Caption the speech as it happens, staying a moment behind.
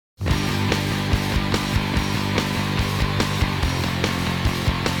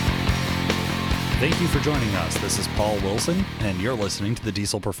Thank you for joining us. This is Paul Wilson, and you're listening to the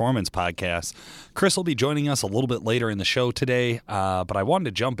Diesel Performance Podcast. Chris will be joining us a little bit later in the show today, but I wanted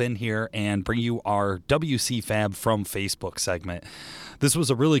to jump in here and bring you our WC Fab from Facebook segment. This was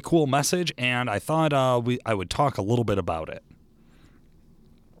a really cool message, and I thought I would talk a little bit about it.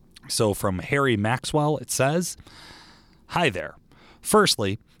 So from Harry Maxwell, it says, "Hi there.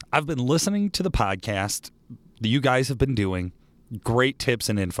 Firstly, I've been listening to the podcast that you guys have been doing. Great tips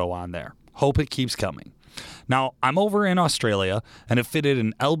and info on there. Hope it keeps coming. Now, I'm over in Australia and have fitted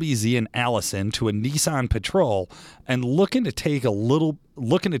an LBZ and Allison to a Nissan Patrol and looking to take it a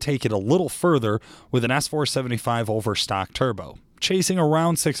little further with an S475 overstock turbo, chasing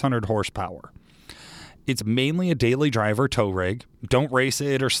around 600 horsepower. It's mainly a daily driver tow rig, don't race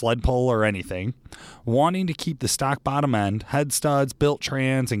it or sled pull or anything, wanting to keep the stock bottom end, head studs, built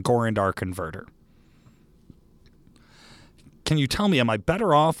trans, and Gorindar converter. Can you tell me, am I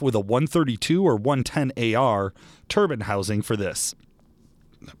better off with a 132 or 110 AR turbine housing for this?"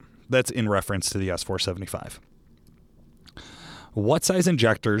 That's in reference to the S475. "What size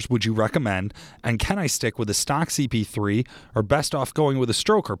injectors would you recommend, and can I stick with a stock CP3 or best off going with a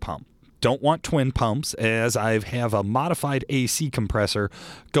stroker pump? Don't want twin pumps, as I have a modified AC compressor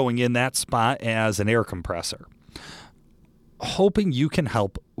going in that spot as an air compressor. Hoping you can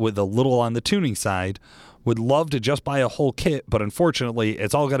help with a little on the tuning side. Would love to just buy a whole kit, but unfortunately,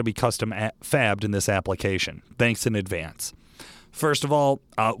 it's all got to be custom fabbed in this application. Thanks in advance." First of all,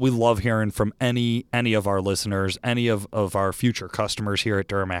 we love hearing from any of our listeners, any of our future customers here at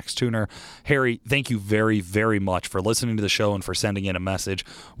Duramax Tuner. Harry, thank you very, very much for listening to the show and for sending in a message.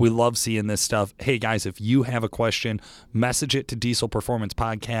 We love seeing this stuff. Hey, guys, if you have a question, message it to Diesel Performance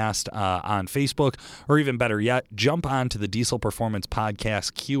Podcast on Facebook, or even better yet, jump on to the Diesel Performance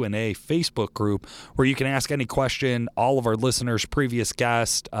Podcast Q&A Facebook group where you can ask any question. All of our listeners, previous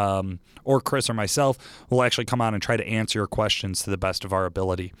guests, or Chris or myself will actually come on and try to answer your questions to the best of our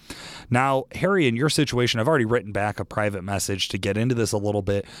ability. Now, Harry, in your situation, I've already written back a private message to get into this a little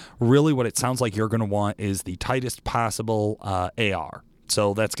bit. Really, what it sounds like you're going to want is the tightest possible AR.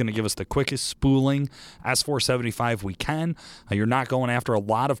 So that's going to give us the quickest spooling S475 we can. You're not going after a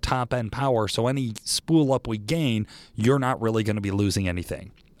lot of top-end power, so any spool up we gain, you're not really going to be losing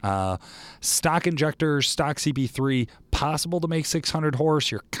anything. Stock injectors, stock CP3, possible to make 600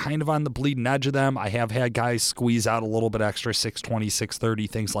 horse. You're kind of on the bleeding edge of them. I have had guys squeeze out a little bit extra, 620, 630,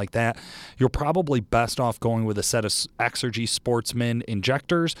 things like that. You're probably best off going with a set of Exergy Sportsman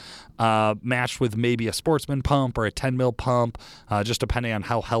injectors, matched with maybe a Sportsman pump or a 10 mil pump, just depending on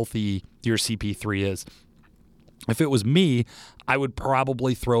how healthy your CP3 is. If it was me, I would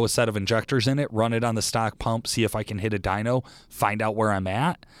probably throw a set of injectors in it, run it on the stock pump, see if I can hit a dyno, find out where I'm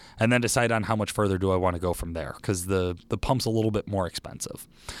at, and then decide on how much further do I want to go from there, because the pump's a little bit more expensive.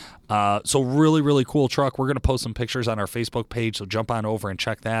 So really, really cool truck. We're going to post some pictures on our Facebook page, so jump on over and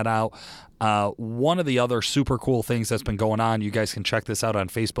check that out. One of the other super cool things that's been going on, you guys can check this out on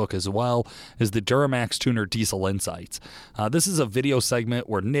Facebook as well, is the Duramax Tuner Diesel Insights. This is a video segment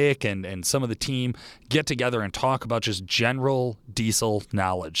where Nick and some of the team get together and talk about just general diesel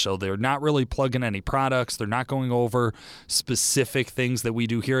knowledge. So they're not really plugging any products. They're not going over specific things that we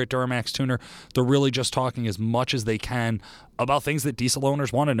do here at Duramax Tuner. They're really just talking as much as they can about things that diesel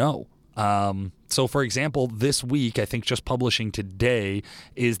owners want to know. So for example, this week, I think just publishing today,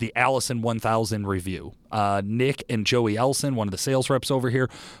 is the Allison 1000 review. Nick and Joey Elson, one of the sales reps over here,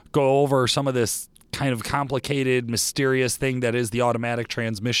 go over some of this kind of complicated, mysterious thing that is the automatic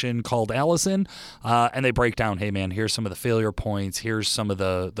transmission called Allison, and they break down, hey man, here's some of the failure points, here's some of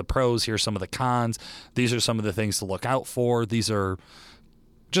the pros, here's some of the cons, these are some of the things to look out for, these are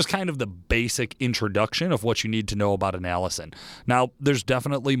just kind of the basic introduction of what you need to know about an Allison. Now, there's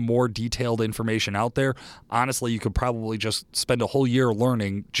definitely more detailed information out there. Honestly, you could probably just spend a whole year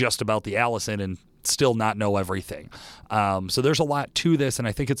learning just about the Allison and still not know everything. So there's a lot to this, and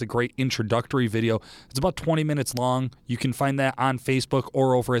I think it's a great introductory video. It's about 20 minutes long. You can find that on Facebook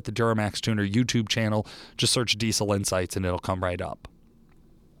or over at the Duramax Tuner YouTube channel. Just search Diesel Insights, and it'll come right up.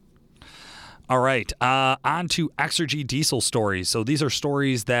 All right, on to Exergy diesel stories. So these are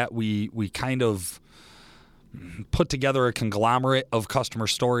stories that we kind of put together a conglomerate of customer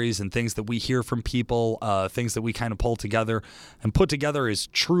stories and things that we hear from people, things that we kind of pull together and put together as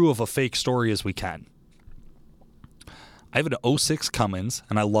true of a fake story as we can. I have an 06 Cummins,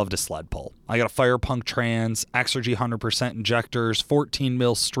 and I love to sled pull. I got a Fire Punk trans, Exergy 100% injectors, 14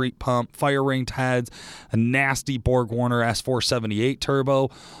 mil street pump, fire ringed heads, a nasty Borg-Warner S478 turbo,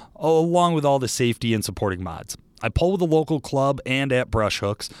 along with all the safety and supporting mods. I pull with a local club and at brush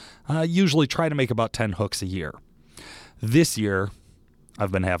hooks. I usually try to make about 10 hooks a year. This year,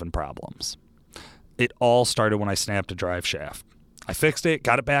 I've been having problems. it all started when I snapped a drive shaft. I fixed it,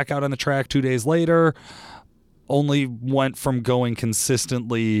 got it back out on the track 2 days later, only went from going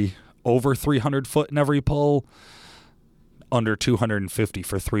consistently over 300 foot in every pull, under 250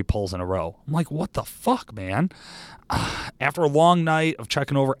 for 3 pulls in a row. I'm like, what the fuck, man? After a long night of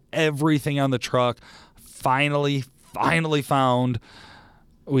checking over everything on the truck, finally found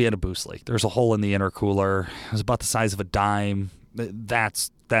we had a boost leak. There's a hole in the intercooler. It was about the size of a dime. That's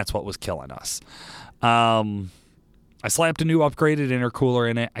what was killing us. I slapped a new upgraded intercooler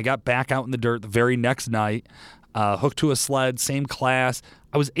in it. I got back out in the dirt the very next night, hooked to a sled, same class.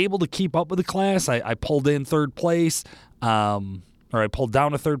 I was able to keep up with the class. I pulled in third place, or I pulled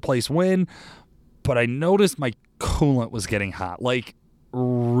down a third place win, but I noticed my coolant was getting hot, like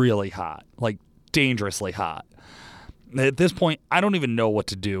really hot, like dangerously hot. At this point, I don't even know what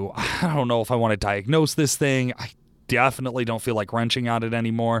to do. I don't know if I want to diagnose this thing. I definitely don't feel like wrenching on it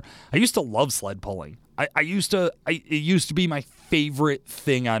anymore. I used to love sled pulling. It used to be my favorite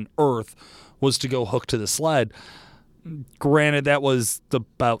thing on earth was to go hook to the sled. Granted, that was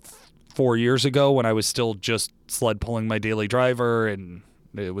about 4 years ago when I was still just sled pulling my daily driver and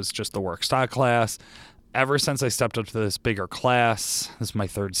it was just the work stock class. Ever since I stepped up to this bigger class, this is my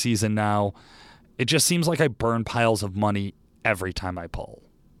 3rd season now, it just seems like I burn piles of money every time I pull.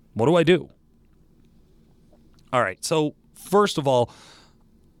 What do I do? All right, so first of all,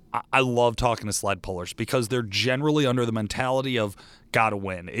 I love talking to sled pullers because they're generally under the mentality of gotta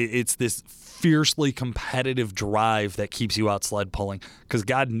win. It's this fiercely competitive drive that keeps you out sled pulling because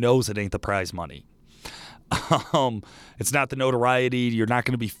God knows it ain't the prize money. It's not the notoriety. You're not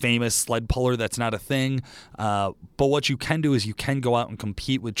going to be famous sled puller. That's not a thing. But what you can do is you can go out and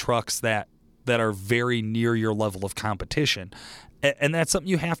compete with trucks that are very near your level of competition. And that's something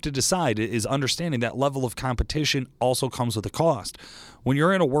you have to decide is understanding that level of competition also comes with a cost. When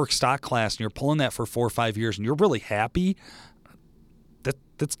you're in a work stock class and you're pulling that for 4 or 5 years and you're really happy,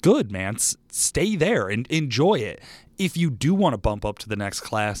 that's good, man. Stay there and enjoy it. If you do want to bump up to the next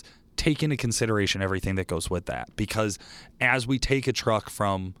class, take into consideration everything that goes with that. Because as we take a truck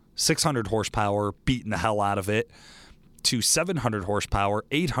from 600 horsepower, beating the hell out of it, to 700 horsepower,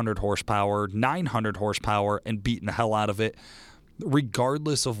 800 horsepower, 900 horsepower, and beating the hell out of it,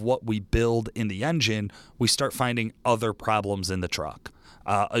 regardless of what we build in the engine, we start finding other problems in the truck.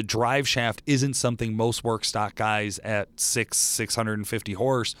 A drive shaft isn't something most work stock guys at 650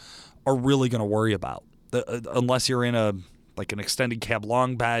 horse are really going to worry about. Unless you're in an extended cab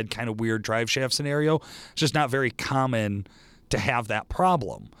long bed kind of weird drive shaft scenario, it's just not very common to have that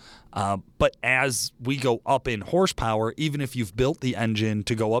problem. But as we go up in horsepower, even if you've built the engine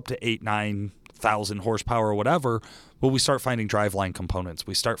to go up to 8,000-9,000 horsepower or whatever, well, we start finding driveline components.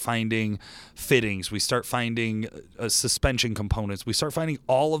 We start finding fittings. We start finding suspension components. We start finding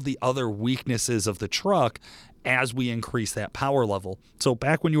all of the other weaknesses of the truck as we increase that power level. So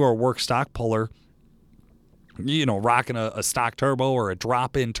back when you were a work stock puller, rocking a stock turbo or a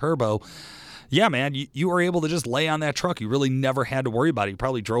drop-in turbo, yeah, man, you were able to just lay on that truck. You really never had to worry about it. You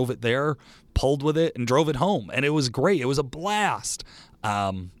probably drove it there, pulled with it, and drove it home. And it was great. It was a blast.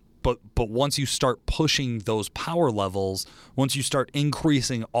 But once you start pushing those power levels, once you start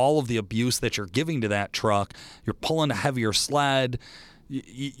increasing all of the abuse that you're giving to that truck, you're pulling a heavier sled,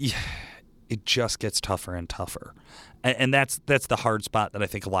 it just gets tougher and tougher. And that's the hard spot that I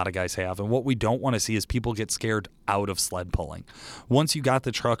think a lot of guys have. And what we don't want to see is people get scared out of sled pulling. Once you got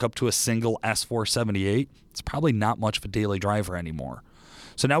the truck up to a single S478, it's probably not much of a daily driver anymore.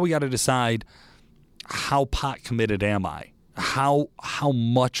 So now we got to decide, how pot committed am I? How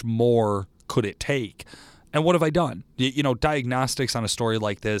much more could it take? And what have I done? Diagnostics on a story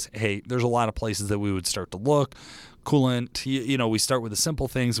like this, hey, there's a lot of places that we would start to look. Coolant, we start with the simple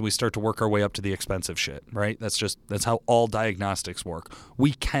things and we start to work our way up to the expensive shit, right? That's how all diagnostics work.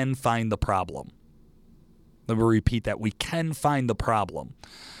 We can find the problem. Let me repeat that. We can find the problem.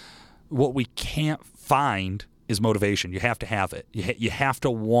 What we can't find is motivation. You have to have it. You have to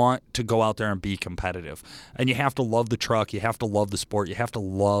want to go out there and be competitive. And you have to love the truck. You have to love the sport. You have to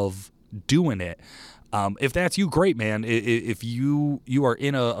love doing it. If that's you, great, man. If you are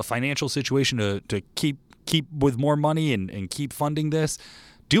in a financial situation to keep with more money and keep funding this,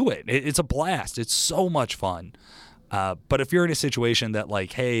 do it. It's a blast. It's so much fun. But if you're in a situation that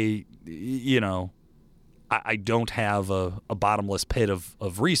hey, I don't have a bottomless pit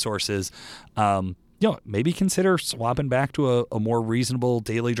of resources, maybe consider swapping back to a more reasonable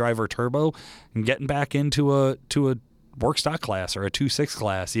daily driver turbo and getting back into a work stock class or a 2.6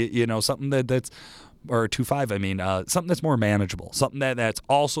 class, something that's or 2.5, I mean, something that's more manageable, something that's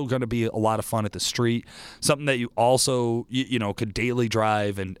also going to be a lot of fun at the street, something that you also, could daily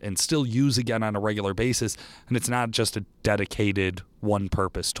drive and still use again on a regular basis, and it's not just a dedicated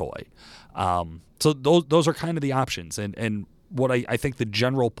one-purpose toy. So those are kind of the options, and what I think the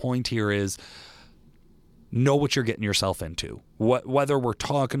general point here is, know what you're getting yourself into. Whether we're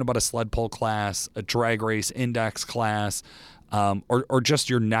talking about a sled pull class, a drag race index class, or just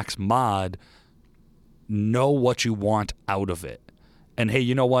your next mod, know what you want out of it. And hey,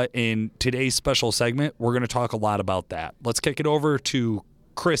 you know what? In today's special segment, we're going to talk a lot about that. Let's kick it over to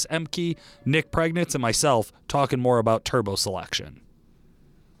Chris Emke, Nick Pregnitz, and myself talking more about turbo selection.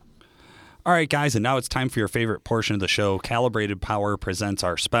 All right, guys, and now it's time for your favorite portion of the show. Calibrated Power presents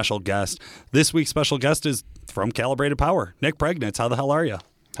our special guest. This week's special guest is from Calibrated Power, Nick Pregnitz. How the hell are you?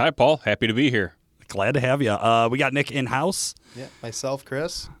 Hi, Paul. Happy to be here. Glad to have you. We got Nick in-house. Yeah, myself,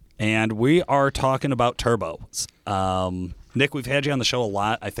 Chris. And we are talking about turbos. Nick, we've had you on the show a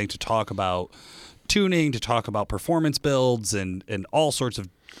lot, I think, to talk about tuning, to talk about performance builds, and all sorts of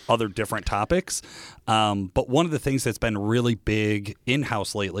other different topics. But one of the things that's been really big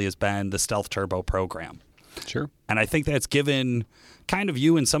in-house lately has been the Stealth Turbo program. Sure. And I think that's given kind of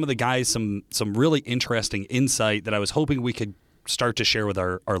you and some of the guys some really interesting insight that I was hoping we could start to share with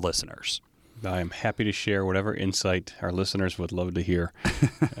our listeners. I am happy to share whatever insight our listeners would love to hear.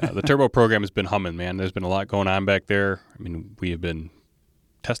 The turbo program has been humming, man. There's been a lot going on back there. I mean, we have been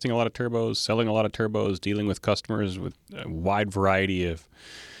testing a lot of turbos, selling a lot of turbos, dealing with customers with a wide variety of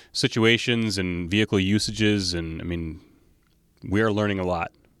situations and vehicle usages. And, I mean, we are learning a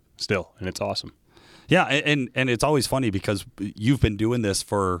lot still, and it's awesome. Yeah, and it's always funny because you've been doing this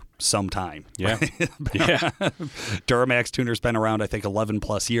for some time. Yeah. Right? Yeah. Duramax Tuner's been around, I think, 11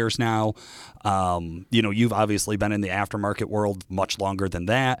 plus years now. You've obviously been in the aftermarket world much longer than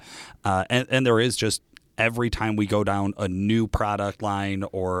that. And there is just every time we go down a new product line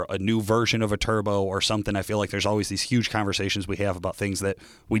or a new version of a turbo or something, I feel like there's always these huge conversations we have about things that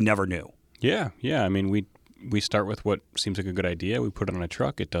we never knew. Yeah. I mean, we start with what seems like a good idea. We put it on a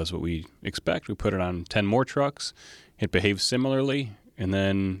truck. It does what we expect. We put it on 10 more trucks. It behaves similarly. And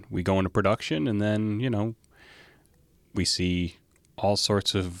then we go into production. And then, we see all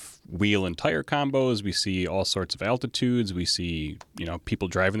sorts of wheel and tire combos. We see all sorts of altitudes. We see, people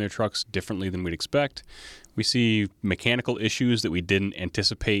driving their trucks differently than we'd expect. We see mechanical issues that we didn't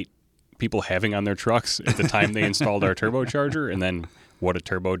anticipate people having on their trucks at the time they installed our turbocharger. And then what a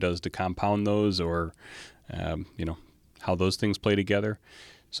turbo does to compound those, or how those things play together.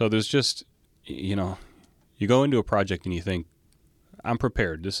 So there's just, you go into a project and you think, I'm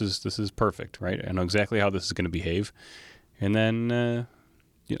prepared. This is perfect, right? I know exactly how this is going to behave. And then,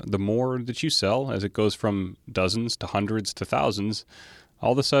 the more that you sell, as it goes from dozens to hundreds to thousands,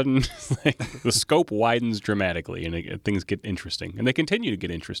 all of a sudden, the scope widens dramatically, and things get interesting. And they continue to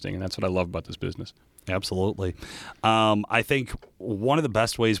get interesting, and that's what I love about this business. Absolutely. I think one of the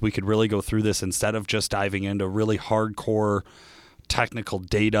best ways we could really go through this, instead of just diving into really hardcore technical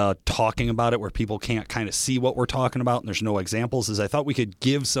data, talking about it where people can't kind of see what we're talking about and there's no examples, is I thought we could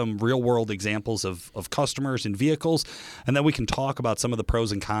give some real-world examples of customers and vehicles, and then we can talk about some of the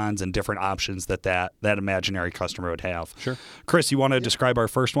pros and cons and different options that imaginary customer would have. Sure. Chris, you want to describe our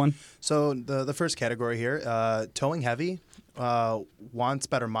first one? So the first category here, towing heavy, wants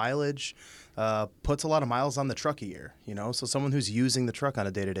better mileage, puts a lot of miles on the truck a year, so someone who's using the truck on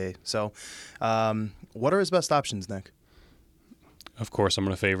a day-to-day. So what are his best options, Nick? Of course, I'm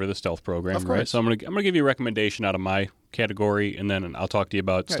going to favor the Stealth program, right? So I'm going to give you a recommendation out of my category, and then I'll talk to you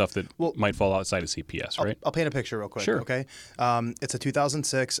about stuff that might fall outside of CPS, right? I'll paint a picture real quick, Sure. Okay? It's a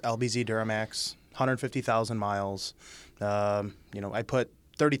 2006 LBZ Duramax, 150,000 miles. I put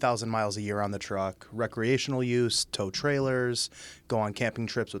 30,000 miles a year on the truck, recreational use, tow trailers, go on camping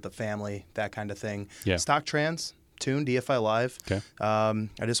trips with the family, that kind of thing. Yeah. Stock trans, tune, DFI Live. Okay.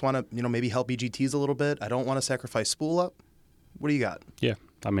 I just want to, maybe help EGTs a little bit. I don't want to sacrifice spool up. What do you got? Yeah.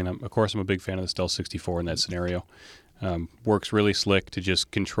 I mean, of course, I'm a big fan of the Stealth 64 in that scenario. Works really slick to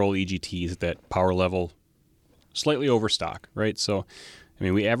just control EGTs at that power level, slightly overstock, right? So, I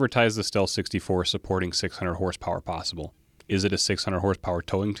mean, we advertise the Stealth 64 supporting 600 horsepower possible. Is it a 600 horsepower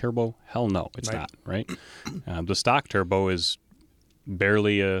towing turbo? Hell no, it's not, right? The stock turbo is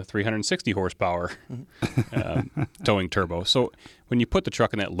barely a 360 horsepower towing turbo. So when you put the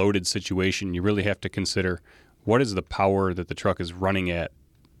truck in that loaded situation, you really have to consider what is the power that the truck is running at,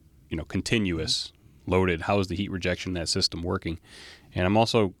 continuous, loaded. How is the heat rejection in that system working? And I'm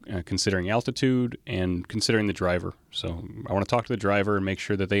also considering altitude and considering the driver. So I want to talk to the driver and make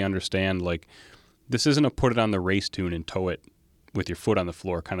sure that they understand, this isn't a put it on the race tune and tow it with your foot on the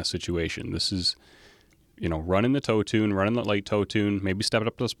floor kind of situation. This is running the tow tune, running the light tow tune, maybe step it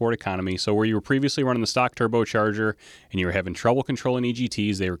up to the sport economy. So where you were previously running the stock turbocharger and you were having trouble controlling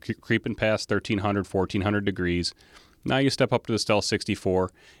EGTs, they were creeping past 1,300, 1,400 degrees. Now you step up to the Stealth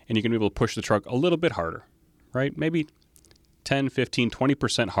 64 and you're going to be able to push the truck a little bit harder, right? Maybe 10, 15,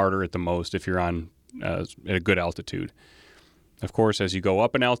 20% harder at the most if you're on at a good altitude. Of course, as you go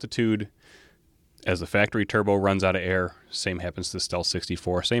up in altitude, as the factory turbo runs out of air, same happens to the Stealth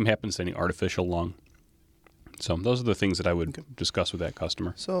 64. Same happens to any artificial lung. So those are the things that I would discuss with that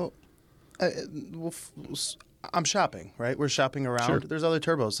customer. So I'm shopping, right? We're shopping around. Sure. There's other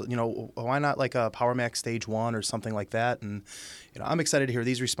turbos. Why not like a PowerMax Stage 1 or something like that? And, I'm excited to hear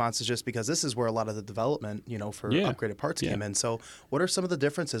these responses just because this is where a lot of the development, for upgraded parts came in. So what are some of the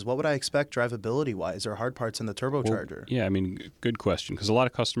differences? What would I expect drivability-wise or hard parts in the turbocharger? Good question. Because a lot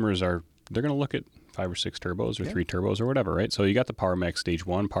of customers they're going to look at 5 or 6 turbos or 3 turbos or whatever, right? So you got the PowerMax Stage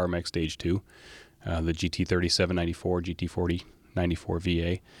 1, PowerMax Stage 2, the GT3794, GT4094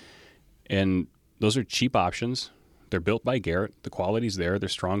 VA. And those are cheap options. They're built by Garrett. The quality's there. They're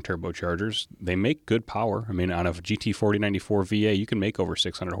strong turbochargers. They make good power. I mean, on a GT4094 VA, you can make over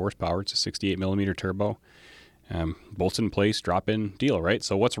 600 horsepower. It's a 68 millimeter turbo. Bolts in place, drop in, deal, right?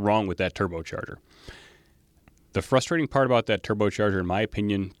 So what's wrong with that turbocharger? The frustrating part about that turbocharger, in my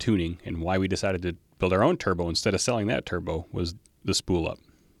opinion, tuning, and why we decided to build our own turbo instead of selling that turbo, was the spool up.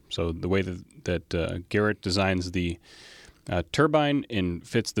 So the way that Garrett designs the turbine and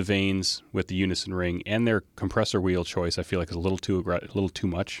fits the vanes with the unison ring and their compressor wheel choice, I feel like is a little too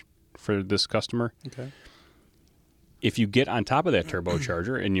much for this customer. Okay. If you get on top of that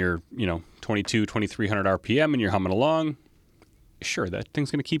turbocharger and you're 22, 2300 RPM and you're humming along, sure, that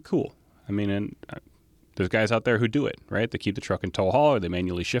thing's going to keep cool. I mean, and there's guys out there who do it, right? They keep the truck in tow haul or they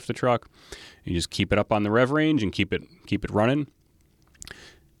manually shift the truck. You just keep it up on the rev range and keep it running.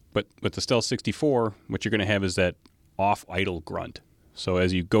 But with the Stealth 64, what you're going to have is that off-idle grunt. So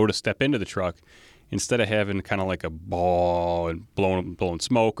as you go to step into the truck, instead of having kind of like a ball and blowing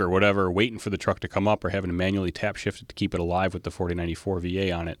smoke or whatever, waiting for the truck to come up or having to manually tap shift it to keep it alive with the 4094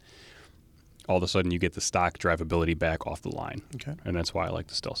 VA on it, all of a sudden you get the stock drivability back off the line. Okay. And that's why I like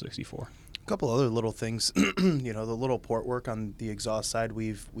the Stealth 64. A couple other little things, the little port work on the exhaust side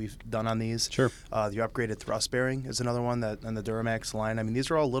we've done on these. Sure. The upgraded thrust bearing is another one that on the Duramax line. I mean,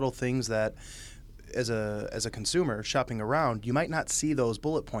 these are all little things that, as a consumer shopping around, you might not see those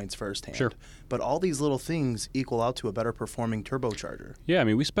bullet points firsthand. Sure. But all these little things equal out to a better performing turbocharger. Yeah, I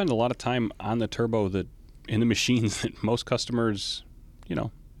mean, we spend a lot of time on the turbo in the machines that most customers,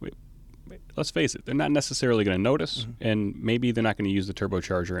 let's face it, they're not necessarily going to notice, and maybe they're not going to use the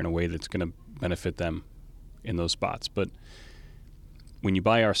turbocharger in a way that's going to benefit them in those spots. But when you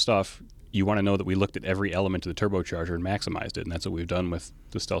buy our stuff, you want to know that we looked at every element of the turbocharger and maximized it, and that's what we've done with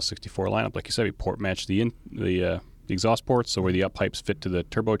the Stealth 64 lineup. Like you said, we port matched the exhaust ports, so where the up pipes fit to the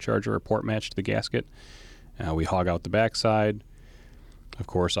turbocharger or port matched the gasket. We hog out the backside. Of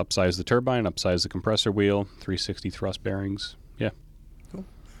course, upsize the turbine, upsize the compressor wheel, 360 thrust bearings. Yeah.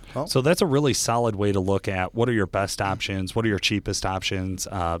 Well, So that's a really solid way to look at what are your best options, what are your cheapest options,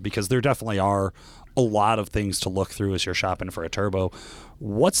 because there definitely are a lot of things to look through as you're shopping for a turbo.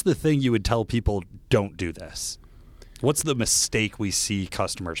 What's the thing you would tell people, don't do this? What's the mistake we see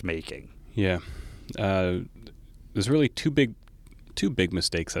customers making? Yeah. There's really two big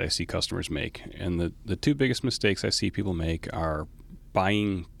mistakes that I see customers make. And the two biggest mistakes I see people make are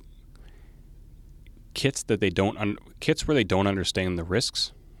buying kits that kits where they don't understand the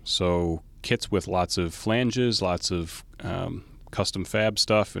risks. So kits with lots of flanges, lots of custom fab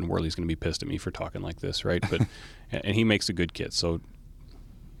stuff, and Worley's going to be pissed at me for talking like this, right? But and he makes a good kit, so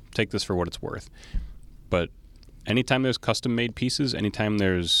take this for what it's worth. But anytime there's custom made pieces, anytime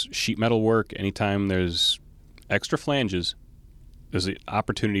there's sheet metal work, anytime there's extra flanges, there's an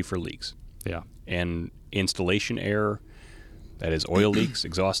opportunity for leaks. Yeah. And installation error, that is oil leaks,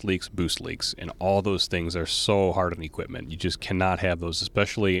 exhaust leaks, boost leaks, and all those things are so hard on the equipment. You just cannot have those,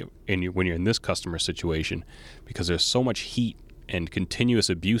 especially when you're in this customer situation, because there's so much heat and continuous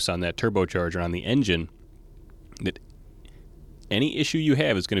abuse on that turbocharger on the engine that any issue you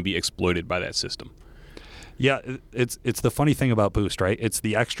have is going to be exploited by that system. Yeah, it's the funny thing about boost, right? It's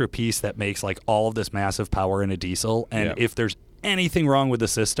the extra piece that makes like all of this massive power in a diesel, and if there's anything wrong with the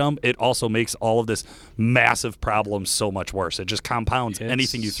system, it also makes all of this massive problem so much worse. It just compounds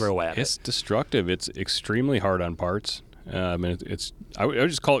anything you throw at it. It's destructive. It's extremely hard on parts. I would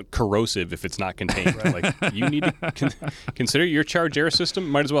just call it corrosive if it's not contained. Like you need to consider your charged air system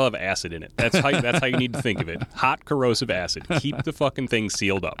might as well have acid in it. That's how you need to think of it. Hot corrosive acid. Keep the fucking thing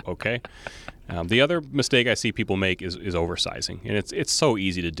sealed up. Okay. The other mistake I see people make is oversizing, and it's so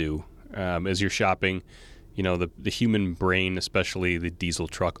easy to do as you're shopping. the human brain, especially the diesel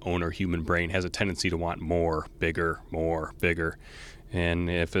truck owner human brain, has a tendency to want more, bigger. And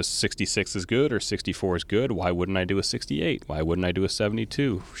if a 66 is good or 64 is good, why wouldn't I do a 68? Why wouldn't I do a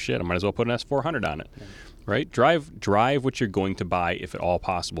 72? Shit, I might as well put an S400 on it, right? Drive what you're going to buy, if at all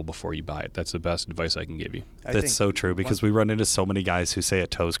possible, before you buy it. That's the best advice I can give you. That's so true, because we run into so many guys who say it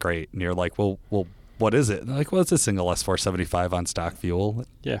tows great, and you're like, well, what is it? And they're like, well, it's a single S475 on stock fuel.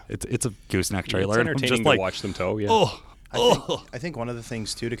 Yeah. It's a gooseneck trailer. It's entertaining just like, to watch them tow, yeah. I think one of the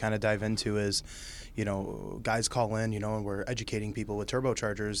things, too, to kind of dive into is, guys call in, and we're educating people with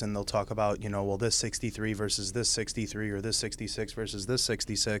turbochargers, and they'll talk about, well, this 63 versus this 63, or this 66 versus this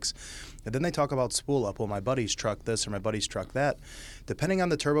 66. And then they talk about spool up. Well, my buddy's truck this or my buddy's truck that. Depending on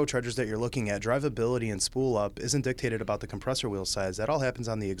the turbochargers that you're looking at, drivability and spool up isn't dictated about the compressor wheel size. That all happens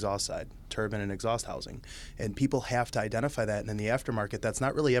on the exhaust side, turbine and exhaust housing. And people have to identify that. And in the aftermarket, that's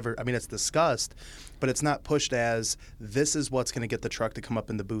not really ever, it's discussed, but it's not pushed as this is what's going to get the truck to come up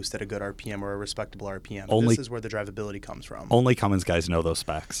in the boost at a good RPM or a respectable RPM. This is where the drivability comes from. Only Cummins guys know those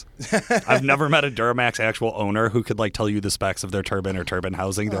specs. I've never met a Duramax actual owner who could tell you the specs of their turbine or turbine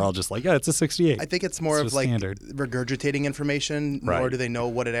housing. They're all just like, yeah, it's a 68. I think it's more of standard. Regurgitating information, right. Nor do they know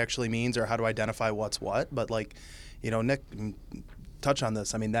what it actually means or how to identify what's what. But Nick, touch on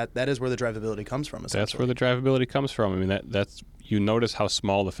this. That is where the drivability comes from. That's where the drivability comes from. That's you notice how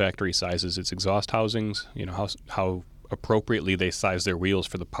small the factory size is. Its exhaust housings, how appropriately they size their wheels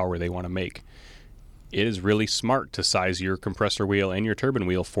for the power they want to make. It is really smart to size your compressor wheel and your turbine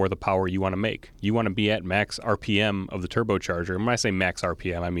wheel for the power you want to make. You want to be at max RPM of the turbocharger. And when I say max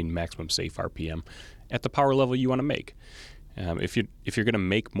RPM, I mean maximum safe RPM at the power level you want to make. If you're going to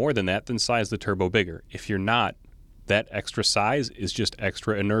make more than that, then size the turbo bigger. If you're not, that extra size is just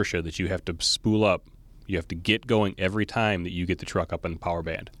extra inertia that you have to spool up. You have to get going every time that you get the truck up in the power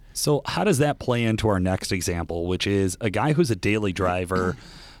band. So how does that play into our next example, which is a guy who's a daily driver?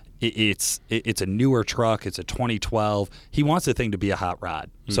 It's a newer truck. It's a 2012. He wants the thing to be a hot rod.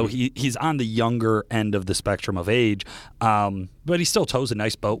 Mm-hmm. So he's on the younger end of the spectrum of age, but he still tows a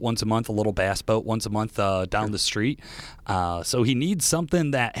nice boat once a month, a little bass boat once a month down the street. So he needs something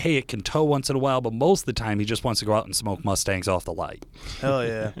that, hey, it can tow once in a while, but most of the time he just wants to go out and smoke Mustangs off the light. Hell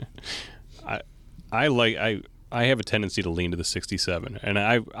yeah. I have a tendency to lean to the 67, and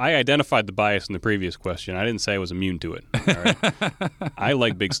I identified the bias in the previous question. I didn't say I was immune to it. All right? I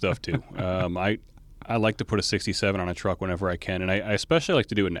like big stuff too. I like to put a 67 on a truck whenever I can, and I especially like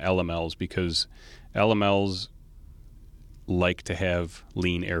to do it in LMLs because LMLs like to have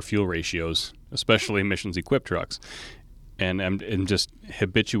lean air-fuel ratios, especially emissions-equipped trucks, and I'm just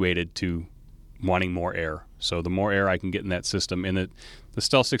habituated to wanting more air. So the more air I can get in that system, and the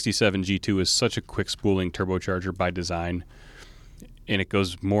Stealth 67 G2 is such a quick spooling turbocharger by design, and it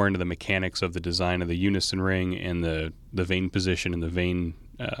goes more into the mechanics of the design of the unison ring and the vane position and the vane,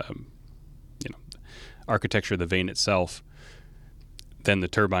 architecture of the vane itself, than the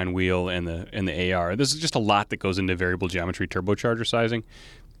turbine wheel and the AR. This is just a lot that goes into variable geometry turbocharger sizing.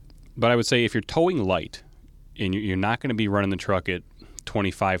 But I would say if you're towing light and you're not going to be running the truck at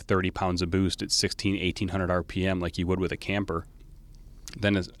 25, 30 pounds of boost at 1,800 RPM like you would with a camper,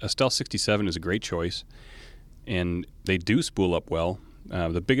 then a Stealth 67 is a great choice, and they do spool up well.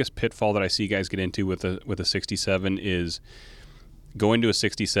 The biggest pitfall that I see guys get into with a 67 is going to a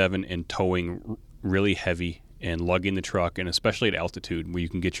 67 and towing really heavy and lugging the truck, and especially at altitude where you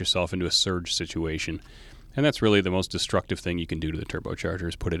can get yourself into a surge situation. And that's really the most destructive thing you can do to the turbocharger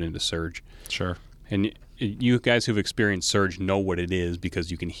is put it into surge. Sure. And you guys who've experienced surge know what it is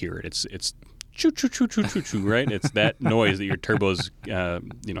because you can hear it. It's choo choo choo choo choo choo, right? It's that noise that your turbos,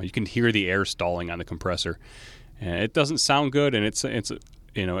 you can hear the air stalling on the compressor. And it doesn't sound good, and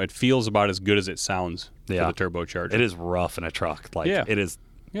it feels about as good as it sounds for the turbocharger. It is rough in a truck. It is.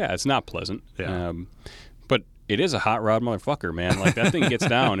 Yeah, it's not pleasant. Yeah. But it is a hot rod motherfucker, man. That thing gets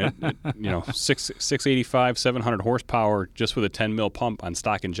down. 685, 700 horsepower just with a 10 mil pump on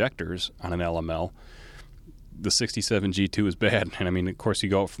stock injectors on an LML. The 67 G2 is bad. And of course, you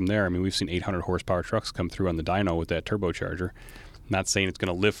go up from there. We've seen 800 horsepower trucks come through on the dyno with that turbocharger. Not saying it's going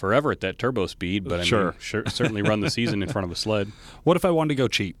to live forever at that turbo speed, but certainly run the season in front of a sled. What if I wanted to go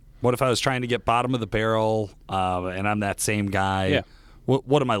cheap? What if I was trying to get bottom of the barrel and I'm that same guy? Yeah.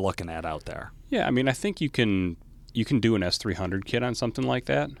 What am I looking at out there? Yeah, I think you can do an S300 kit on something like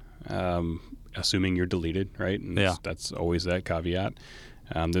that, assuming you're deleted, right? And that's always that caveat.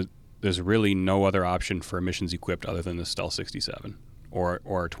 There's really no other option for emissions equipped other than the Stealth 67. or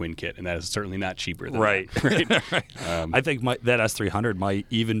our twin kit, and that is certainly not cheaper than Right. that. Right. I think that S300 might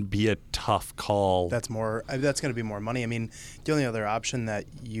even be a tough call. That's going to be more money. I mean, the only other option that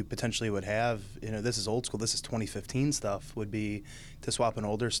you potentially would have, this is old school, this is 2015 stuff, would be to swap an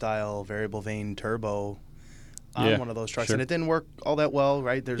older style variable vane turbo on one of those trucks. Sure. And it didn't work all that well,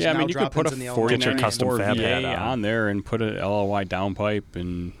 right? There's Yeah, I now mean, you could put drop-ins a in the 49 LMR. custom fab head VA on. on there and put a LLY downpipe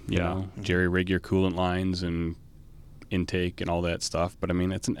and, you know, jerry rig your coolant lines and intake and all that stuff. But, I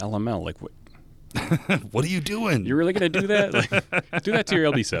mean, it's an LML. Like, what? What are you doing? You're really going to do that? Like, do that to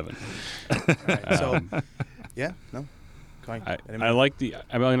your LB7. Right, so, yeah, no. I like the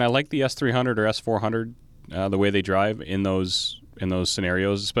S300 or S400, the way they drive in those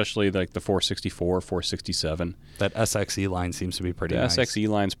scenarios, especially like the 464, 467. That SXE line seems to be pretty The nice. SXE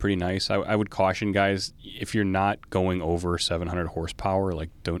line's pretty nice. I would caution guys, if you're not going over 700 horsepower, like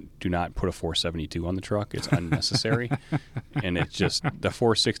do not put a 472 on the truck. It's unnecessary. And it's just the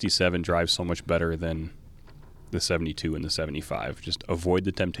 467 drives so much better than the 72 and the 75. Just avoid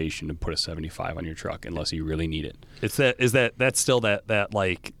the temptation to put a 75 on your truck unless you really need it. That's still that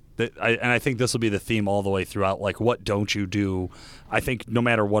like. And I think this will be the theme all the way throughout. Like, what don't you do? I think no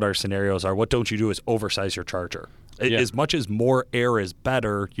matter what our scenarios are, what don't you do is oversize your charger. Yeah. As much as more air is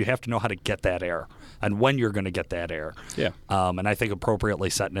better, you have to know how to get that air and when you're going to get that air. Yeah. And I think appropriately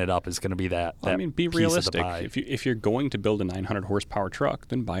setting it up is going to be that. I mean, be piece of the realistic. pie. If you're going to build a 900 horsepower truck,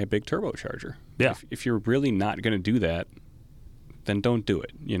 then buy a big turbocharger. Yeah. If you're really not going to do that, then don't do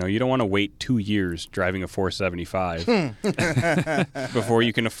it. You don't want to wait 2 years driving a 475 before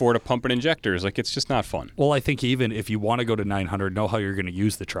you can afford a pump and injectors. Like, it's just not fun. Well, I think even if you want to go to 900, know how you're going to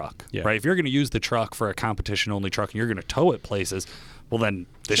use the truck, Yeah. right? If you're going to use the truck for a competition-only truck and you're going to tow it places, well, then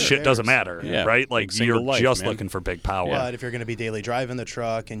this Sure, shit doesn't there's- matter, Yeah. right? Like Like, single you're life, just man. looking for big power. But if you're going to be daily driving the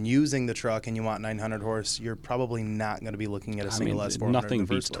truck and using the truck and you want 900 horse, you're probably not going to be looking at a single S400 nothing in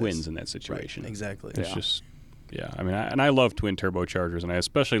the beats first place. twins in that situation. Right, exactly. It's just, I mean, I love twin turbochargers, and I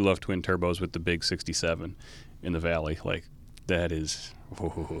especially love twin turbos with the big 67 in the Valley. Like, that is,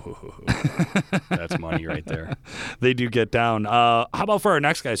 that's money right there. They do get down. How about for our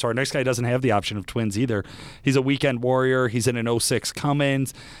next guy? So our next guy doesn't have the option of twins either. He's a weekend warrior. He's in an 06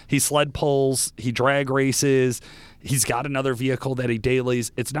 Cummins. He sled pulls. He drag races. He's got another vehicle that he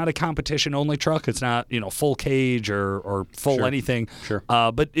dailies. It's not a competition-only truck. It's not, full cage or full Sure. anything. Sure.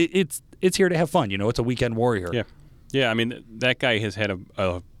 But it's here to have fun. It's a weekend warrior. Yeah. Yeah, I mean, that guy has had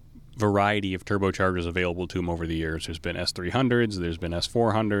a variety of turbochargers available to him over the years. There's been S300s, there's been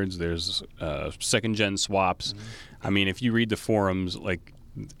S400s, there's second-gen swaps. I mean, if you read the forums, like,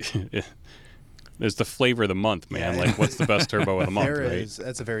 there's the flavor of the month, man. Yeah. Like, what's the best turbo of the month, right?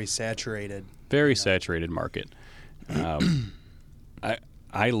 That's a very saturated. Very saturated market.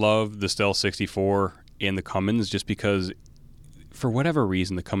 I love the Stealth 64 and the Cummins just because, for whatever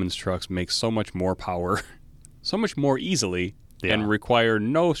reason, the Cummins trucks make so much more power, so much more easily, and require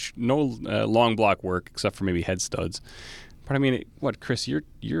no long block work except for maybe head studs. But I mean, Chris?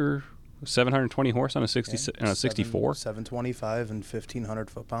 You're 720 horse on a 64. 725 and 1,500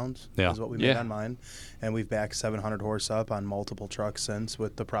 foot-pounds Yeah. is what we made on mine. And we've backed 700 horse up on multiple trucks since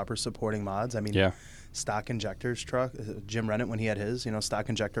with the proper supporting mods. I mean, stock injectors truck, Jim Rennett, when he had his, stock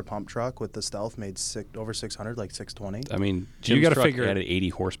injector pump truck with the Stealth made over 600, like 620. I mean, Jim's gotta truck figure added 80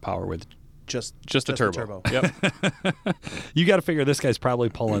 horsepower with Just a turbo. Yep. You got to figure this guy's probably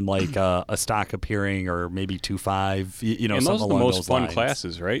pulling like a stock appearing or maybe 2.5, And those something are the along most those fun lines.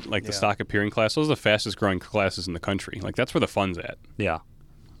 classes, right? Like the Yeah. stock appearing class. Those are the fastest growing classes in the country. Like, that's where the fun's at. Yeah.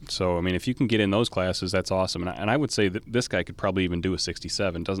 So, I mean, if you can get in those classes, that's awesome. And I would say that this guy could probably even do a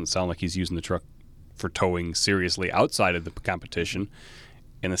 67. Doesn't sound like he's using the truck for towing seriously outside of the competition.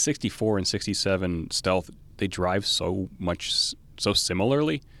 And the 64 and 67 Stealth, they drive so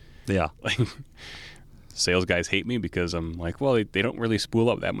similarly. Yeah. Like, sales guys hate me because I'm like, well, they don't really spool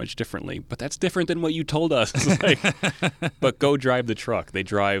up that much differently. But that's different than what you told us. Like, but go drive the truck. They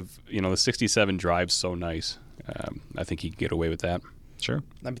drive, the 67 drives so nice. I think he could get away with that. Sure.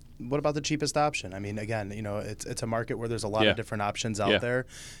 I mean, what about the cheapest option? I mean, again, it's a market where there's a lot of different options out there.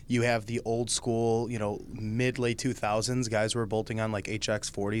 You have the old school, mid-late 2000s guys were bolting on like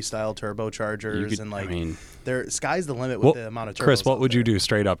HX40 style turbochargers sky's the limit with the amount of turbos. Chris, what out would you there. do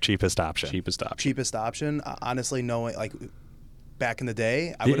straight up cheapest option? Cheapest option? Honestly, knowing like back in the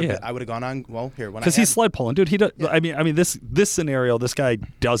day, I would have gone on. Well, here when because he's sled pulling, dude. He does. I mean, this scenario, this guy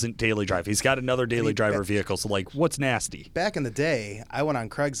doesn't daily drive. He's got another daily driver vehicle. So like, what's nasty? Back in the day, I went on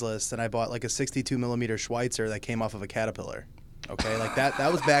Craigslist and I bought like a 62 millimeter Schweitzer that came off of a Caterpillar. Okay, like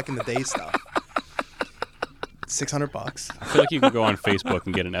that was back in the day stuff. $600. I feel like you could go on Facebook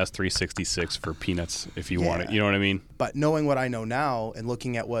and get an S366 for peanuts if you want it. You know what I mean? But knowing what I know now and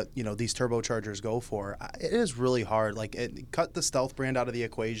looking at what these turbochargers go for, it is really hard. Like, cut the Stealth brand out of the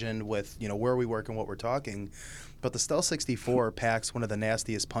equation with where we work and what we're talking. But the Stealth 64 packs one of the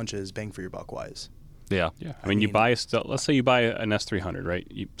nastiest punches, bang for your buck wise. Yeah. I mean, you buy let's say you buy an S300, right?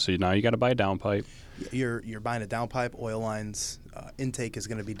 So now you got to buy a downpipe. You're buying a downpipe, oil lines, intake is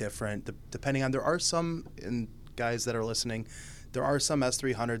going to be different depending on. There are some, and guys that are listening, there are some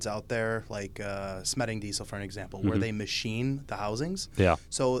S300s out there, like Smeding Diesel, for an example, where they machine the housings. Yeah.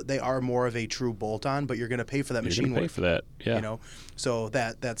 So they are more of a true bolt-on, but you're going to pay for that machine You're going to pay work. for that, yeah. So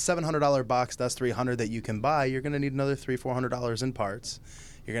that $700 box S300 that you can buy, you're going to need another $300-400 in parts.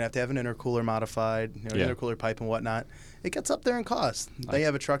 You're going to have an intercooler modified, intercooler pipe and whatnot. It gets up there in cost. They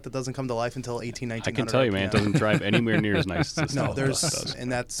have a truck that doesn't come to life until $1,800-1,900. I can tell you, man, it doesn't drive anywhere near as nice as No, does.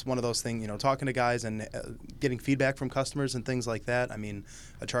 and that's one of those things, talking to guys and getting feedback from customers and things like that. I mean,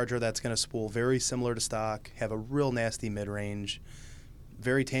 a Charger that's going to spool very similar to stock, have a real nasty mid-range,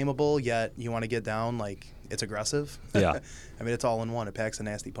 very tameable, yet you want to get down, like, it's aggressive. Yeah. I mean, it's all in one. It packs a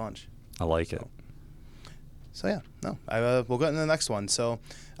nasty punch. I like it. So yeah, no, we'll go into the next one. So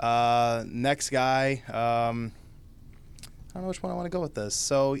next guy, I don't know which one I want to go with this.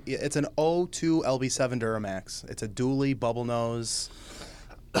 So it's an 02 LB7 Duramax. It's a dually bubble nose.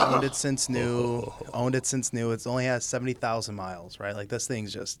 Owned it since new. It only has 70,000 miles, right? Like, this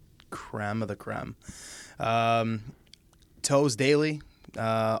thing's just creme of the creme. Tows daily,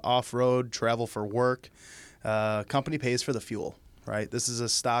 off-road, travel for work. Company pays for the fuel. Right, this is a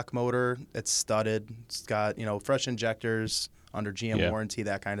stock motor. It's studded. It's got fresh injectors under GM warranty,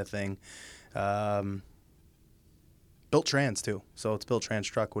 that kind of thing. Built trans too, so it's built trans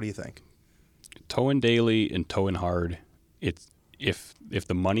truck. What do you think? Towing daily and towing hard. It's if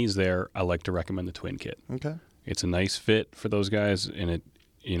the money's there, I like to recommend the twin kit. Okay. It's a nice fit for those guys, and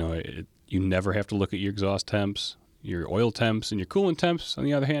you never have to look at your exhaust temps. Your oil temps and your coolant temps, on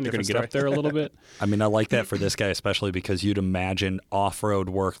the other hand, are going to get up there a little bit. I mean, I like that for this guy, especially because you'd imagine off-road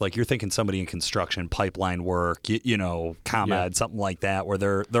work. Like, you're thinking somebody in construction, pipeline work, ComEd, something like that, where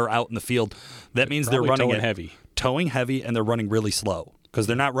they're out in the field. That means they're running towing heavy, and they're running really slow because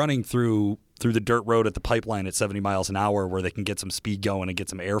they're not running through the dirt road at the pipeline at 70 miles an hour where they can get some speed going and get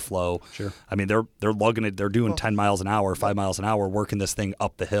some airflow. Sure. I mean, they're lugging it. They're doing 10 miles an hour, 5 miles an hour, working this thing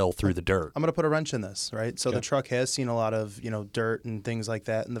up the hill through the dirt. I'm going to put a wrench in this, right? So the truck has seen a lot of, dirt and things like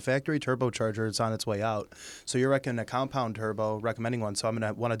that. And the factory turbocharger is on its way out. So you're recommending a compound turbo, recommending one. So I'm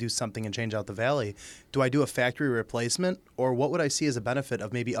going to want to do something and change out the Valley. Do I do a factory replacement, or what would I see as a benefit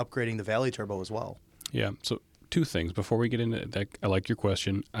of maybe upgrading the Valley turbo as well? Yeah. So two things before we get into that. I like your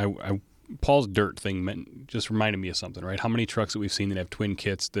question. Paul's dirt thing just reminded me of something, right? How many trucks that we've seen that have twin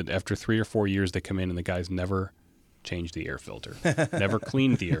kits that after 3 or 4 years they come in and the guy's never changed the air filter, never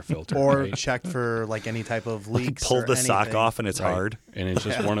cleaned the air filter, or checked for like any type of leaks, pulled the anything. sock off and it's hard. And it's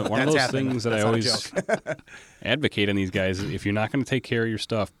just one of those things that I always advocate on these guys. If you're not going to take care of your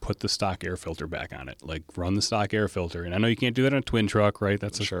stuff, put the stock air filter back on it. Like, run the stock air filter. And I know you can't do that on a twin truck, right?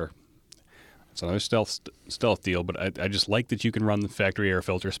 That's Sure. It's another stealth deal, but I just like that you can run the factory air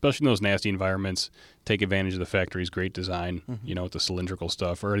filter, especially in those nasty environments. Take advantage of the factory's great design, with the cylindrical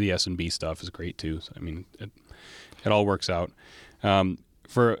stuff, or the S&B stuff is great too. So, I mean, it all works out.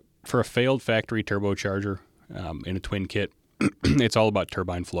 For a failed factory turbocharger in a twin kit, it's all about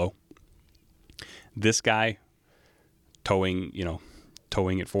turbine flow. This guy towing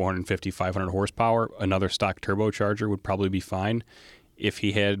at 450, 500 horsepower, another stock turbocharger would probably be fine. If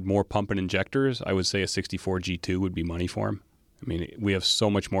he had more pump and injectors, I would say a 64 G2 would be money for him. I mean, we have so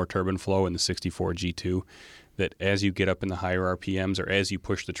much more turbine flow in the 64 G2 that as you get up in the higher RPMs or as you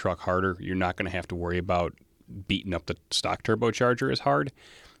push the truck harder, you're not going to have to worry about beating up the stock turbocharger as hard,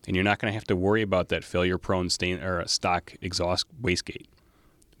 and you're not going to have to worry about that failure-prone stock exhaust wastegate,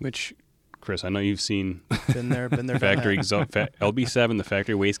 which, Chris, I know you've seen. Been there. Factory LB7, the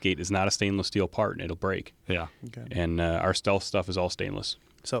factory wastegate is not a stainless steel part, and it'll break. Yeah. Okay. And our stealth stuff is all stainless.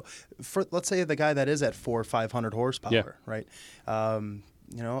 So, let's say the guy that is at 400 or 500 horsepower, right?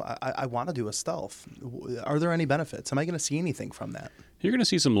 I want to do a stealth. Are there any benefits? Am I going to see anything from that? You're going to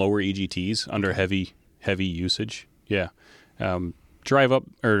see some lower EGTs under heavy usage. Yeah.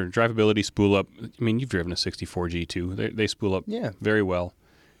 Drivability, spool up. I mean, you've driven a 64 G2. They spool up very well.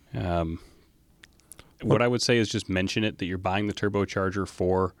 What I would say is just mention it that you're buying the turbocharger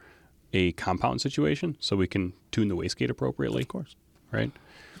for a compound situation so we can tune the wastegate appropriately. Of course. Right?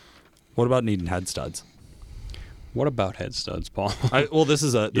 What about needing head studs? What about head studs, Paul? This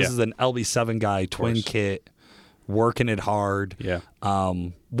is an LB7 guy twin kit working it hard. Yeah.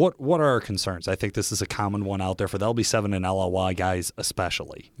 What are our concerns? I think this is a common one out there for the LB7 and LLY guys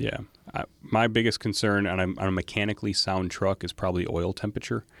especially. Yeah. My biggest concern on a mechanically sound truck is probably oil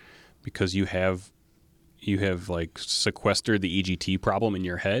temperature, because you have like sequestered the EGT problem in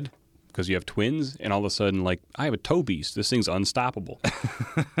your head because you have twins, and all of a sudden, like, I have a tow beast. This thing's unstoppable.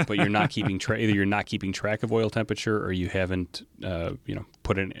 But you're not keeping either you're not keeping track of oil temperature, or you haven't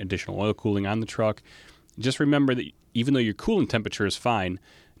put an additional oil cooling on the truck. Just remember that even though your coolant temperature is fine,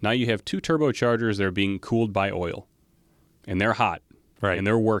 now you have 2 turbochargers that are being cooled by oil, and they're hot, Right. and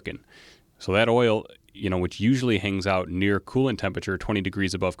they're working. So that oil, which usually hangs out near coolant temperature, 20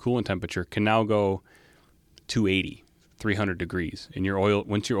 degrees above coolant temperature, can now go 280, 300 degrees. And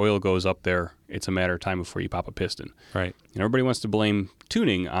once your oil goes up there, it's a matter of time before you pop a piston. Right. And everybody wants to blame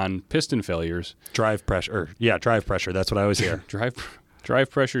tuning on piston failures. Drive pressure. Drive pressure. That's what I always hear.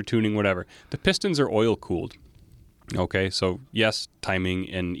 Drive pressure, tuning, whatever. The pistons are oil cooled. Okay, so yes, timing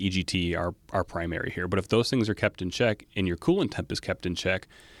and EGT are primary here. But if those things are kept in check and your coolant temp is kept in check,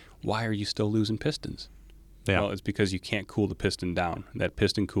 why are you still losing pistons? Yeah. Well, it's because you can't cool the piston down. That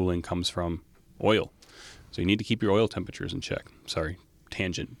piston cooling comes from oil. So you need to keep your oil temperatures in check. Sorry,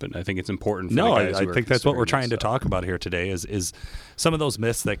 tangent, but I think it's important for the guys who I are think that's what we're considering trying to this stuff. talk about here today is some of those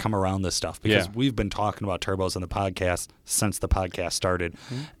myths that come around this stuff, because Yeah. we've been talking about turbos on the podcast since the podcast started,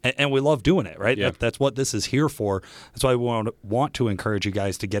 and we love doing it, right? Yeah. That's what this is here for. That's why we want to encourage you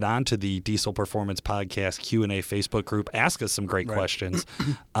guys to get onto the Diesel Performance Podcast Q&A Facebook group. Ask us some great questions.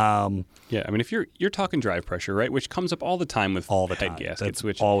 Yeah, I mean, if you're talking drive pressure, right, which comes up all the time with All the head time. gaskets, That's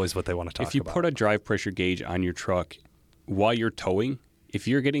which always what they want to talk if you about. put a drive pressure gauge on your truck while you're towing, if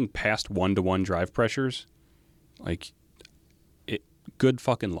you're getting past 1-to-1 drive pressures, good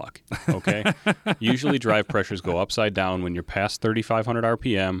fucking luck, okay? Usually drive pressures go upside down when you're past 3,500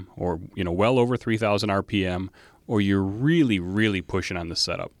 RPM or, well over 3,000 RPM, or you're really, really pushing on the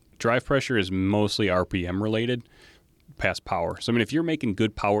setup. Drive pressure is mostly RPM related, past power. So, I mean, if you're making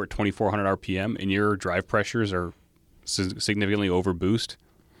good power at 2,400 RPM and your drive pressures are significantly over boost,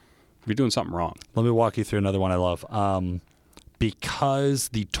 you're doing something wrong. Let me walk you through another one I love. Because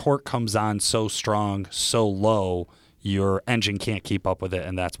the torque comes on so strong, so low, your engine can't keep up with it,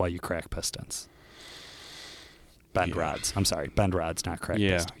 and that's why you crack pistons. Bend rods. I'm sorry, bend rods, not crack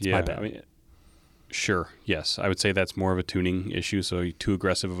pistons. My bad. I mean, sure, yes. I would say that's more of a tuning issue, so you're too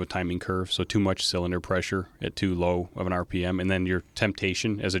aggressive of a timing curve, so too much cylinder pressure at too low of an RPM, and then your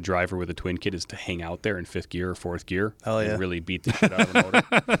temptation as a driver with a twin kit is to hang out there in 5th gear or 4th gear Hell yeah. and really beat the shit out of the motor.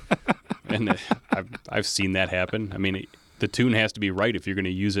 And I've seen that happen. I mean, the tune has to be right if you're going to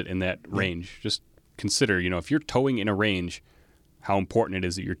use it in that range. Just consider, if you're towing in a range, how important it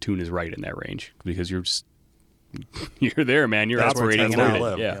is that your tune is right in that range, because you're there, man. You're That's where operating it's gonna with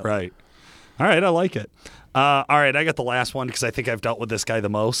live. it. Yeah. Right. All right, I like it. All right, I got the last one because I think I've dealt with this guy the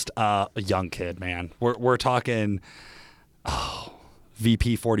most. A young kid, man. We're talking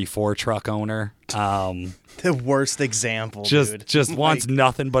VP44 truck owner. The worst example, dude. Just wants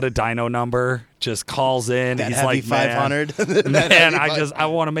nothing but a dyno number. Just calls in. that He's heavy like, 500. man, I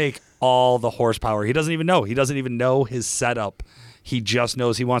want to make all the horsepower. He doesn't even know. He doesn't even know his setup. He just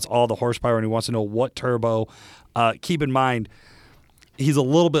knows he wants all the horsepower, and he wants to know what turbo. Keep in mind, he's a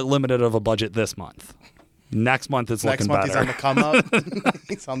little bit limited of a budget this month. Next month it's Next looking month better. he's on the come up.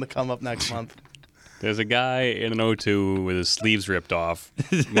 He's on the come up next month. There's a guy in an 02 with his sleeves ripped off,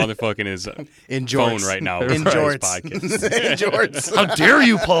 motherfucking his In phone jorts. right now. In for his jorts. podcast. In jorts. How dare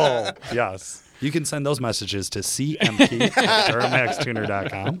you, Paul? Yes. You can send those messages to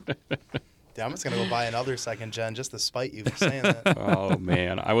cmp@duramaxtuner.com. Dude, I'm just going to go buy another second gen just to spite you for saying that. Oh,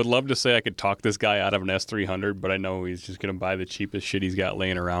 man. I would love to say I could talk this guy out of an S300, but I know he's just going to buy the cheapest shit he's got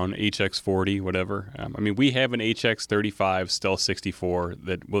laying around, HX40, whatever. I mean, we have an HX35 Stealth 64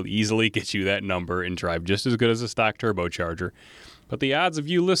 that will easily get you that number and drive just as good as a stock turbocharger. But the odds of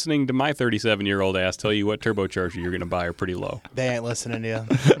you listening to my 37-year-old ass tell you what turbocharger you're going to buy are pretty low. They ain't listening to you.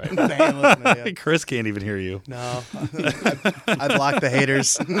 They ain't listening to you. Chris can't even hear you. No. I block the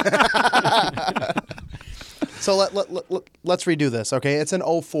haters. So let's redo this, okay? It's an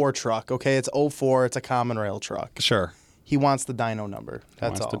 04 truck, okay? It's 04. It's a common rail truck. Sure. He wants the dyno number.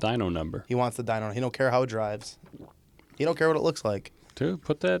 That's all. Wants the dyno number. He wants the dyno. He don't care how it drives. He don't care what it looks like. Dude,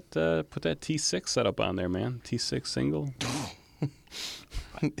 put that T6 setup on there, man. T6 single.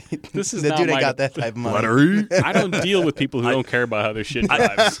 This is The not dude ain't my- got that type of money. I don't deal with people who don't care about how their shit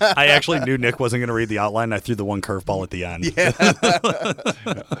drives. I actually knew Nick wasn't going to read the outline. I threw the one curveball at the end. Yeah.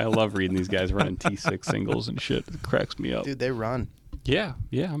 I love reading these guys running T6 singles and shit. It cracks me up. Dude, they run. Yeah,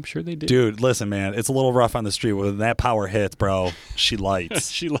 I'm sure they did. Dude, listen, man, it's a little rough on the street. When that power hits, bro, she lights.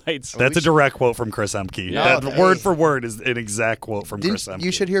 She lights. That's a direct quote from Chris Emke. No, That hey. word for word is an exact quote from Chris Emke.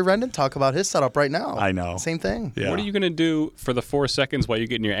 You should hear Rendon talk about his setup right now. I know. Same thing. Yeah. What are you going to do for the 4 seconds while you're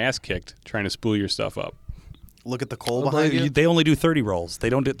getting your ass kicked trying to spool your stuff up? Look at the coal Well, behind you. they only do 30 rolls. They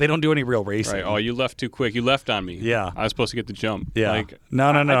don't do any real racing. Right. Oh, you left too quick. You left on me. Yeah. I was supposed to get the jump. Yeah. Like, No.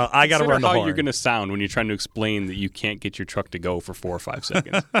 I got to consider run the how horn. you're going to sound when you're trying to explain that you can't get your truck to go for 4 or 5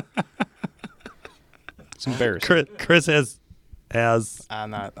 seconds. It's embarrassing. Chris has I'm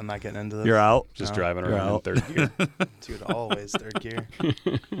not getting into this. you're out. Just No. driving You're around in out. third gear. Dude, always third gear.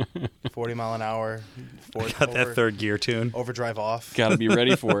 40 mile an hour. Got that third gear tune. Overdrive off. Got to be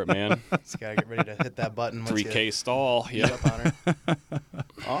ready for it, man. Just gotta get ready to hit that button. once you 3K stall. get Yeah. up on her.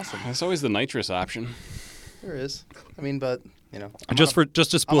 Awesome. That's always the nitrous option. There is. I mean, but you know, Just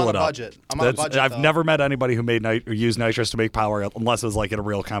to spool I'm on it a up. budget. I'm on a budget, I've though. never met anybody who made or used nitrous to make power unless it was like in a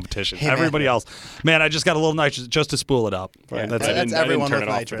real competition. Hey, man. Everybody else, man, I just got a little nitrous just to spool it up. Yeah, That's it. that's I didn't everyone turn with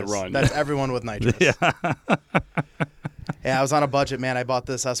it off for the nitrous. run. That's everyone with nitrous. Yeah, I was on a budget, man. I bought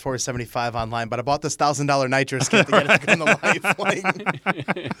this S475 online, but I bought this $1,000 nitrous kit to get it in the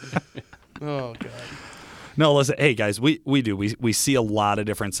life. Oh god. No, listen, hey guys, we see a lot of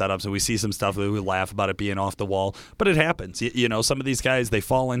different setups, and we see some stuff that we laugh about it being off the wall, but it happens. You know, some of these guys they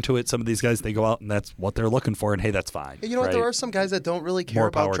fall into it. Some of these guys they go out, and that's what they're looking for. And hey, that's fine. You know what? There Right. are some guys that don't really care More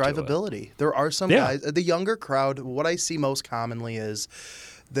about power to it. drivability. There are some Yeah. guys. The younger crowd. What I see most commonly is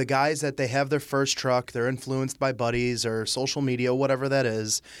the guys that they have their first truck. They're influenced by buddies or social media, whatever that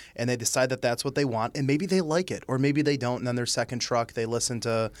is, and they decide that that's what they want. And maybe they like it, or maybe they don't. And then their second truck, they listen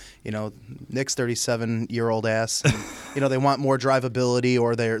to Nick's 37-year-old ass. And, they want more drivability,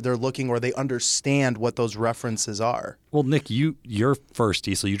 or they're looking, or they understand what those references are. Well, Nick, your first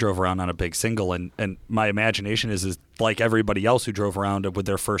diesel, you drove around on a big single, and my imagination is like everybody else who drove around with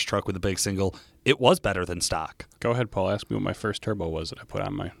their first truck with a big single, it was better than stock. Go ahead, Paul. Ask me what my first turbo was that I put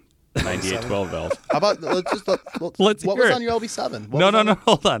on my 98 12 valve. How about Let's what hear was it. on your LB7? What No, was no, on no.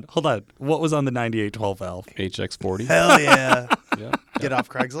 Hold on. What was on the 9812 valve? HX40. Hell yeah! Yeah. Get off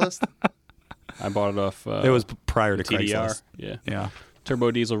Craigslist. I bought it off It was prior to TDR. Craigslist. Yeah. Yeah. Turbo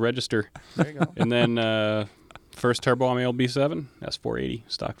diesel register. There you go. And then first turbo on my LB7, that's 480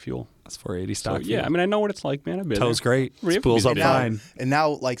 stock fuel. That's 480 So, stock. yeah, I mean, I know what it's like, man. I've been Tows there. great. We have Spools to up be Now, fine. and now,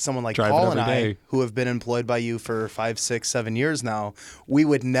 like someone like Drive it Paul every and I, day. who have been employed by you for 5, 6, 7 years now, we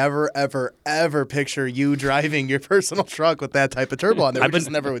would never, ever, ever picture you driving your personal truck with that type of turbo on there. We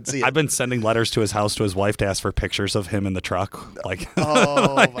just never would see it. I've been sending letters to his house to his wife to ask for pictures of him in the truck. Like,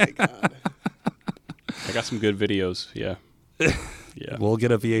 Oh my god! I got some good videos. Yeah. Yeah. we'll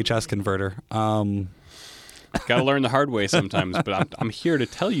get a VHS converter. Got to learn the hard way sometimes, but I'm here to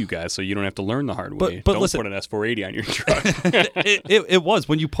tell you guys so you don't have to learn the hard way. but Don't listen- put an S480 on your truck. it was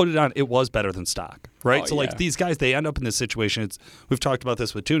when you put it on, it was better than stock, right? Oh, so like yeah. these guys, they end up in this situation. We've talked about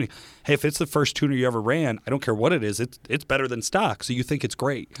this with tuning. Hey, if it's the first tuner you ever ran, I don't care what it is, it's better than stock. So you think it's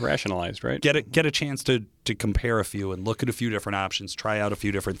great. Rationalized, right? Get a chance to compare a few and look at a few different options, try out a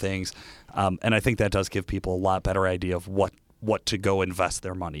few different things, and I think that does give people a lot better idea of what to go invest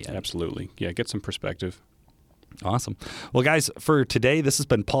their money in. Absolutely. Yeah, get some perspective. Awesome. Well, guys, for today, this has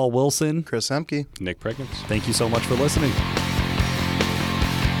been Paul Wilson. Chris Emke. Nick Pregnant. Thank you so much for listening.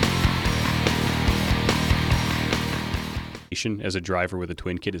 As a driver with a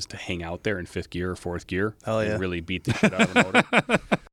twin kit is to hang out there in fifth gear or fourth gear Hell yeah. and really beat the shit out of the motor.